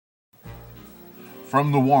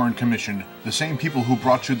From the Warren Commission, the same people who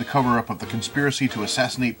brought you the cover-up of the conspiracy to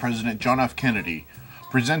assassinate President John F. Kennedy,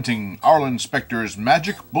 presenting Arlen Specter's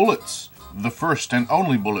Magic Bullets, the first and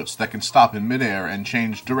only bullets that can stop in midair and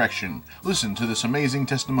change direction. Listen to this amazing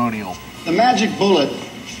testimonial. The magic bullet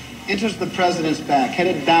enters the president's back,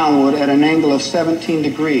 headed downward at an angle of 17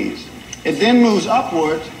 degrees. It then moves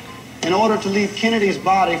upward in order to leave Kennedy's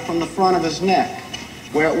body from the front of his neck,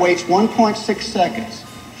 where it waits 1.6 seconds.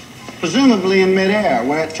 Presumably in midair,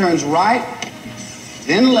 where it turns right,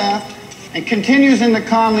 then left, and continues into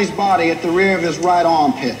Connolly's body at the rear of his right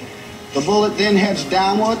armpit. The bullet then heads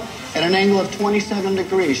downward at an angle of 27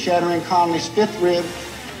 degrees, shattering Connolly's fifth rib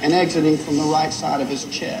and exiting from the right side of his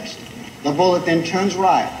chest. The bullet then turns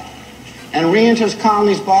right and re-enters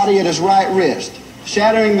Connolly's body at his right wrist,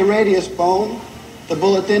 shattering the radius bone. The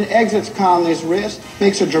bullet then exits Connolly's wrist,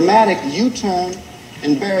 makes a dramatic U-turn,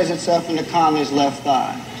 and buries itself into Connolly's left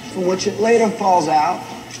thigh, from which it later falls out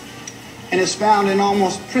and is found in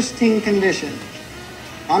almost pristine condition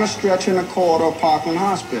on a stretcher in a corridor of Parkland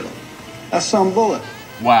Hospital. That's some bullet.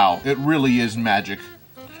 Wow, it really is magic.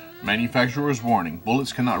 Manufacturer's warning,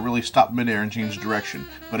 bullets cannot really stop midair and change direction,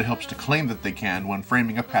 but it helps to claim that they can when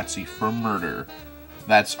framing a patsy for murder.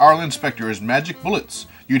 That's Arlen Specter's Magic Bullets.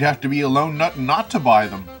 You'd have to be a lone nut not to buy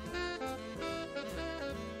them.